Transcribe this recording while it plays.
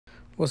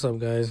What's up,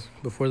 guys?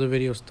 Before the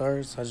video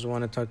starts, I just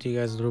want to talk to you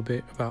guys a little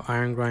bit about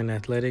Iron Grind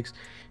Athletics.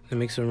 They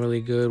make some really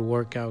good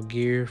workout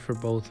gear for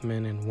both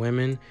men and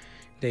women.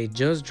 They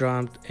just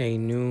dropped a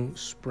new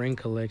spring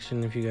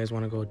collection if you guys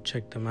want to go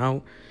check them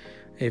out.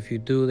 If you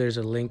do, there's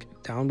a link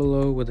down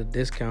below with a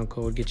discount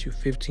code, get you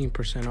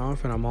 15%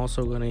 off, and I'm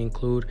also going to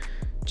include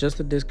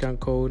just a discount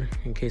code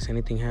in case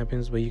anything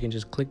happens, but you can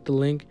just click the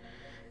link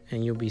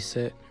and you'll be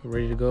set,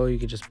 ready to go. You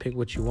can just pick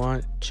what you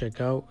want,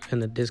 check out,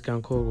 and the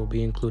discount code will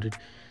be included.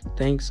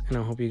 Thanks, and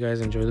I hope you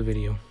guys enjoy the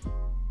video.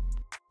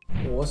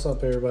 What's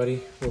up,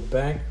 everybody? We're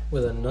back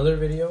with another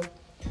video.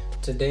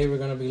 Today we're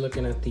going to be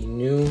looking at the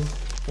new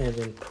and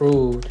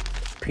improved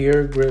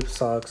Pure Grip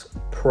Socks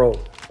Pro.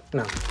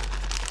 Now,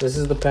 this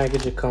is the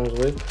package it comes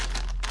with.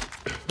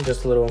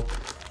 Just a little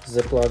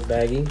Ziploc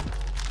baggie,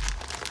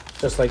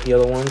 just like the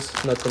other ones.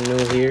 Nothing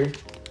new here.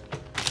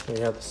 We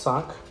have the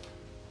sock.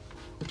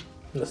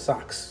 The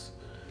socks,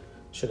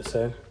 should have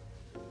said.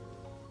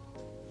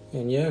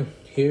 And yeah,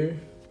 here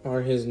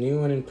are his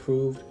new and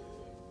improved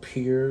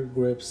Pure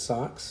Grip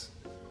socks.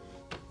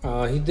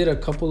 He did a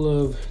couple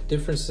of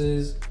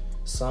differences,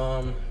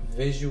 some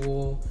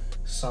visual,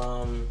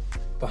 some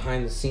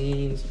behind the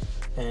scenes,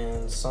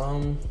 and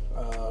some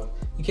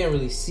you can't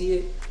really see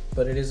it,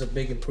 but it is a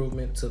big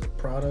improvement to the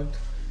product.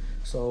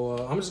 So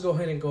I'm just go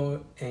ahead and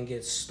go and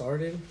get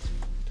started.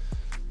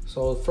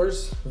 So the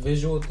first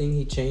visual thing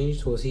he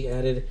changed was he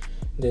added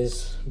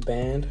this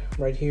band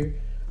right here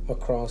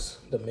across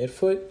the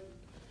midfoot.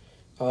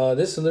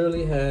 This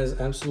literally has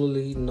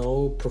absolutely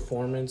no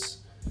performance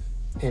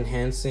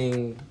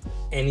enhancing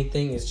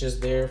anything. It's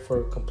just there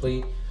for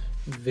complete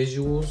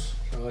visuals.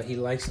 He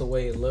likes the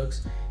way it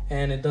looks,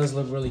 and it does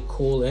look really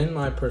cool in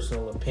my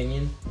personal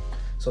opinion.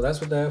 So that's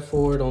what that's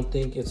for. Don't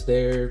think it's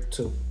there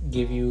to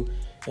give you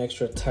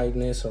extra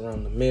tightness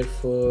around the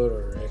midfoot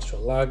or extra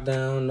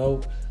lockdown.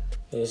 Nope.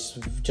 It's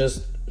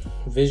just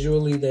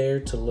visually there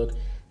to look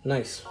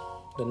nice.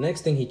 The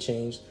next thing he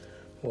changed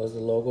was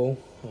the logo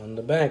on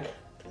the back.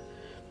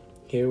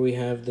 Here we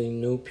have the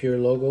new Pure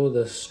logo.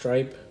 The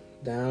stripe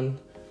down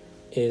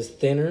is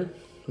thinner,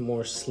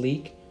 more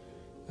sleek.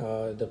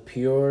 The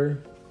Pure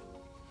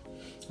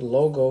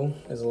logo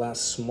is a lot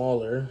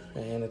smaller,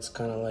 and it's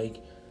kind of like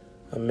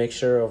a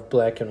mixture of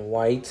black and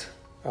white.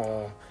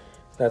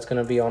 That's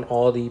going to be on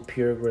all the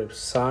Pure Grip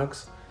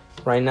socks.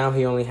 Right now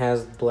he only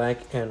has black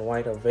and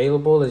white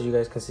available. As you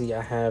guys can see,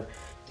 I have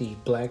the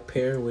black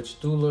pair,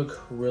 which do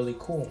look really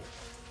cool.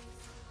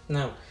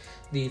 Now,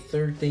 the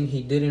third thing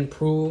he did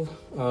improve,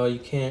 you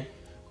can't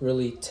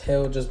really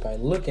tell just by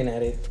looking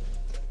at it,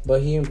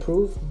 but he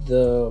improved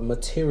the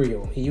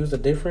material. He used a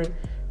different,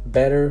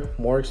 better,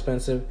 more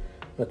expensive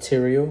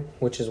material,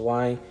 which is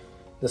why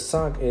the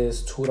sock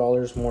is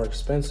 $2 more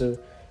expensive,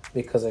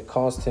 because it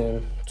cost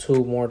him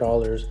 $2 more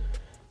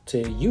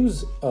to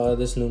use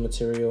this new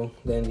material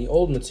than the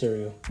old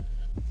material.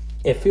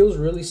 It feels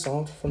really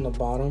soft from the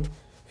bottom.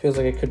 Feels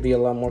like it could be a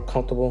lot more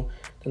comfortable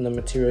than the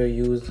material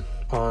used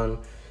on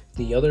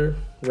the other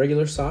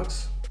regular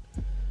socks.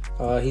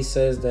 He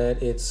says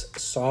that it's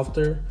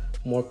softer,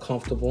 more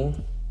comfortable.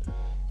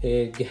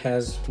 It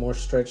has more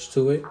stretch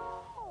to it,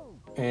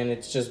 and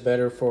it's just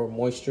better for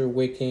moisture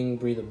wicking,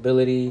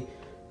 breathability.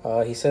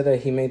 He said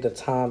that he made the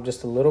top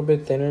just a little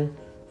bit thinner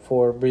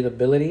for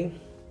breathability,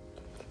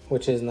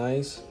 which is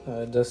nice.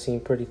 It does seem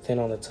pretty thin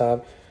on the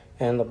top,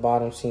 and the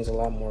bottom seems a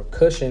lot more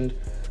cushioned.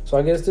 So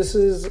I guess this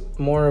is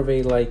more of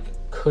a like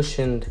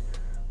cushioned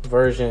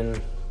version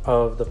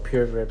of the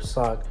Pure Grip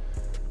sock.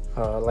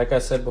 Like I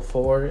said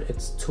before,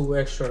 it's $2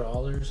 extra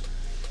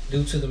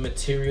due to the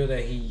material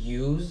that he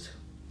used.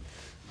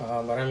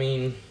 But I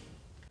mean,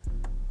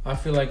 I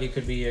feel like it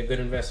could be a good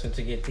investment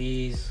to get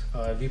these.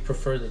 If you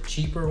prefer the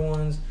cheaper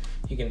ones,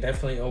 you can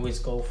definitely always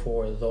go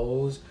for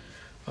those.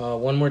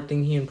 One more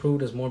thing he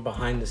improved is more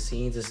behind the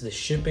scenes. Is the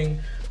shipping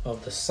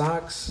of the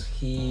socks.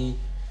 He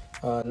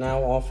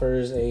now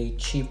offers a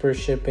cheaper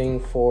shipping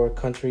for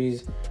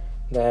countries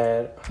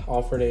that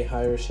offered a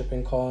higher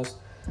shipping cost.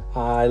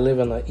 I live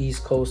on the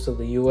east coast of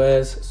the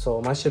US,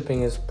 so my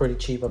shipping is pretty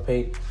cheap. I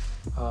paid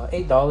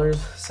 $8,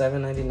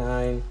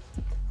 $7.99.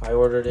 I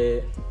ordered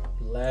it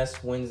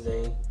last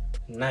Wednesday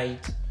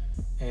night,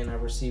 and I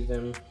received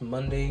them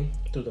Monday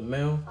through the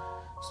mail.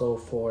 So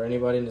for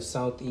anybody in the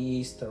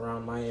southeast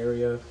around my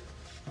area,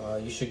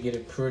 you should get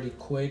it pretty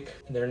quick.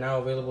 They're now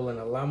available in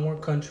a lot more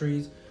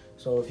countries.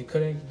 So if you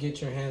couldn't get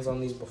your hands on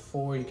these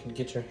before, you can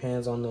get your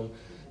hands on them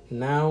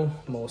now,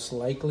 most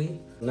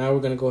likely. Now we're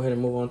gonna go ahead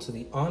and move on to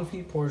the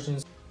on-feet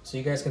portions, so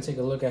you guys can take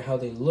a look at how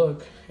they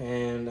look,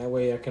 and that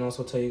way I can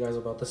also tell you guys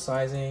about the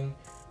sizing,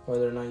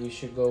 whether or not you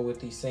should go with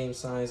the same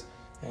size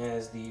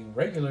as the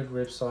regular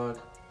grip sock,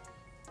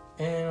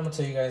 and I'm gonna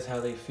tell you guys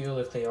how they feel,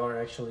 if they are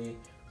actually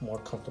more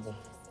comfortable.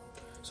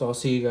 So I'll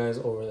see you guys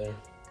over there.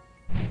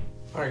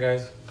 All right,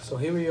 guys, so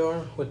here we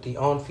are with the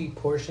on-feet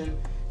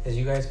portion. As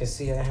you guys can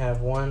see, I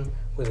have one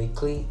with a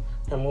cleat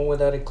and one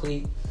without a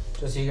cleat,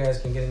 just so you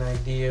guys can get an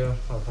idea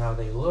of how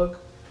they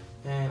look.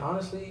 And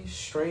honestly,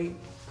 straight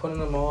putting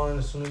them on,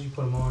 as soon as you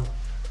put them on,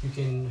 you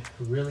can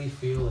really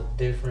feel a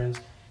difference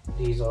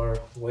These are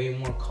way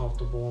more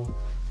comfortable,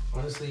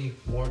 honestly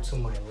more to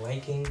my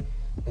liking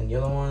than the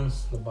other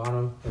ones. The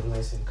bottom is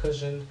nice and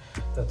cushioned,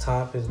 the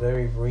top is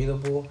very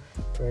breathable,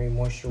 very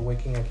moisture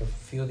wicking. I can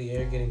feel the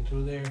air getting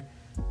through there,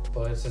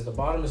 but since the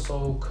bottom is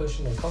so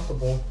cushioned and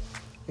comfortable,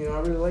 you know, I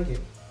really like it.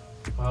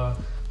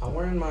 I'm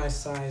wearing my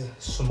size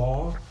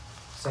small,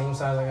 same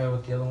size I got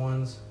with the other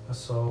ones.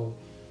 So,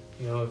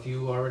 you know, if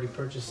you already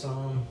purchased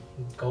some,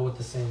 go with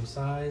the same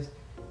size.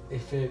 They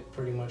fit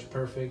pretty much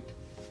perfect.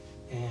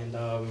 And,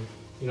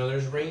 you know,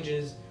 there's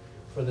ranges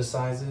for the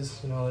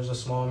sizes. You know, there's a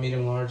small,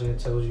 medium, large, and it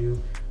tells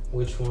you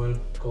which one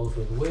goes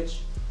with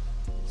which.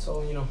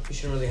 So, you know, you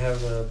shouldn't really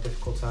have a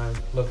difficult time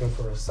looking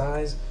for a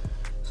size.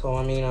 So,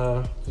 I mean,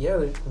 yeah,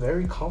 they're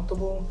very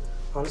comfortable.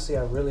 Honestly,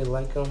 I really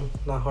like them.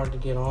 Not hard to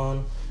get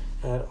on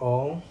at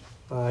all.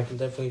 I can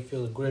definitely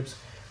feel the grips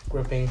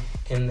gripping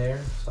in there.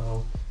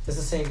 So it's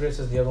the same grips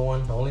as the other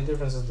one. The only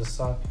difference is the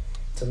sock,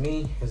 to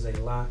me, is a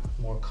lot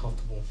more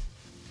comfortable.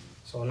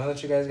 So now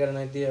that you guys got an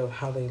idea of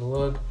how they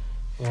look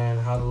and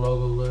how the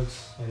logo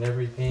looks and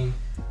everything,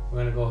 we're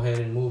gonna go ahead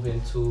and move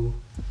into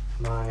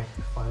my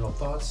final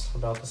thoughts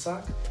about the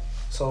sock.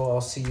 So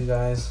I'll see you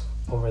guys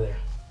over there.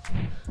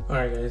 All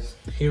right, guys,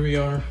 here we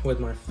are with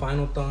my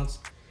final thoughts.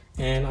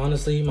 And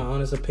honestly, my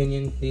honest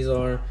opinion, these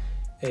are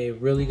a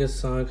really good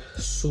sock,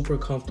 super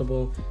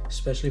comfortable,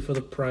 especially for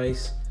the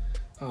price.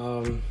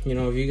 You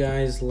know, if you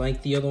guys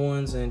like the other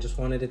ones and just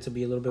wanted it to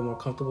be a little bit more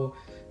comfortable,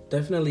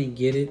 definitely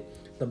get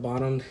it. The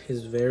bottom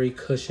is very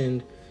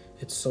cushioned.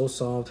 It's so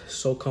soft,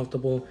 so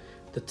comfortable.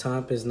 The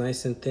top is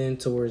nice and thin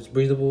to where it's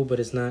breathable, but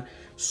it's not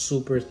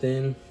super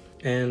thin.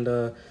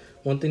 And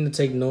one thing to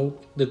take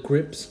note, the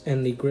grips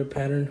and the grip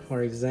pattern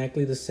are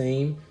exactly the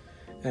same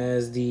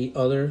as the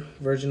other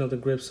version of the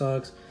grip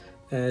socks,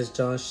 as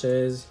Josh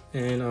says,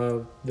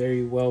 and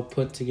very well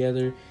put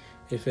together.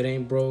 If it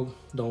ain't broke,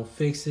 don't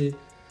fix it.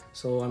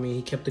 So I mean,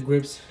 he kept the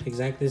grips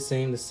exactly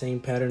the same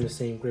pattern, the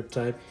same grip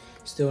type.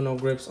 Still no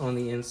grips on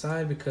the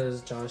inside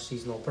because Josh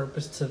sees no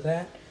purpose to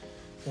that.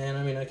 And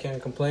I mean, I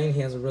can't complain.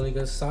 He has a really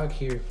good sock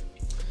here.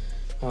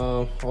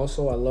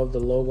 Also, I love the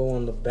logo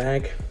on the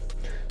back.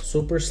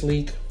 Super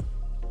sleek.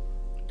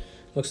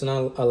 Looks a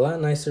lot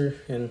nicer,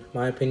 in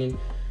my opinion,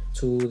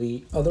 to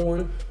the other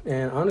one.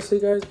 And honestly,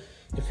 guys,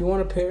 if you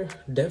want a pair,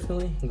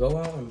 definitely go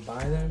out and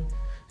buy them,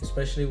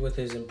 especially with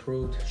his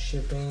improved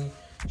shipping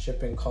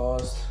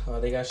cost.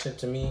 They got shipped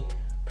to me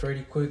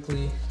pretty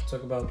quickly. It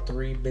took about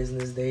 3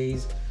 business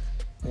days.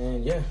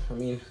 And yeah, I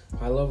mean,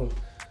 I love them.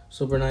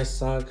 Super nice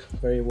sock,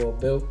 very well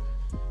built.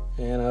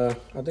 And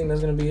I think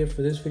that's gonna be it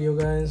for this video,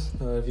 guys.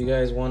 If you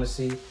guys want to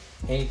see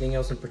anything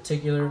else in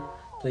particular,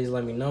 please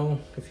let me know.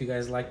 If you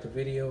guys like the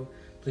video,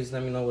 please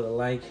let me know with a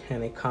like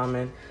and a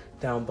comment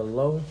down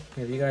below.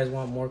 If you guys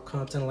want more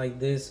content like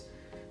this,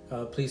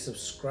 please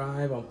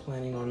subscribe. I'm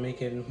planning on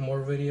making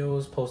more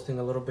videos, posting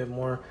a little bit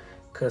more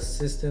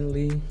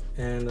consistently.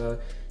 And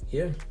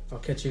yeah, I'll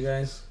catch you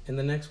guys in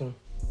the next one.